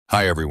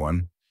Hi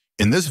everyone.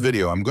 In this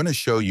video, I'm going to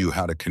show you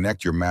how to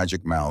connect your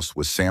Magic Mouse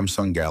with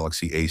Samsung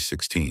Galaxy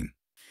A16.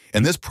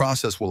 And this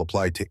process will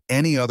apply to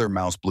any other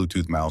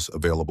Bluetooth mouse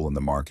available in the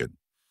market.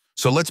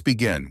 So let's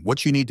begin.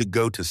 What you need to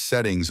go to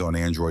Settings on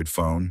Android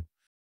phone,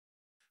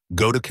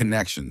 go to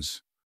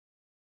Connections,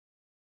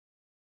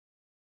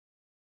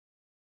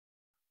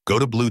 go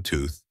to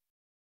Bluetooth,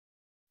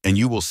 and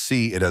you will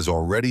see it has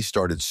already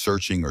started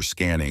searching or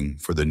scanning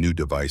for the new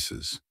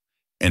devices.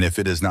 And if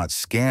it is not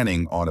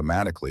scanning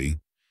automatically,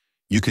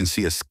 you can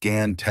see a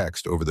scan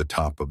text over the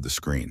top of the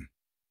screen.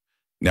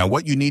 Now,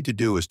 what you need to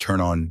do is turn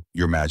on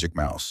your Magic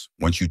Mouse.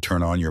 Once you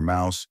turn on your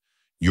mouse,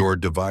 your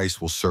device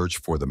will search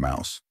for the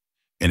mouse,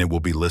 and it will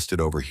be listed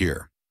over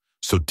here.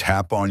 So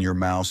tap on your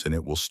mouse, and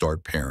it will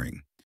start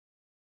pairing.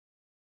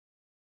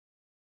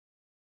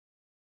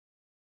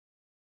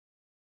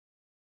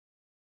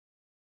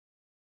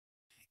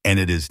 And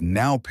it is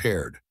now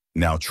paired.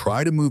 Now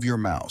try to move your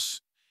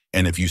mouse,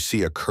 and if you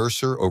see a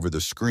cursor over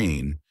the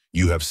screen,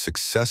 you have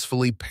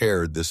successfully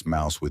paired this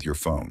mouse with your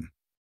phone.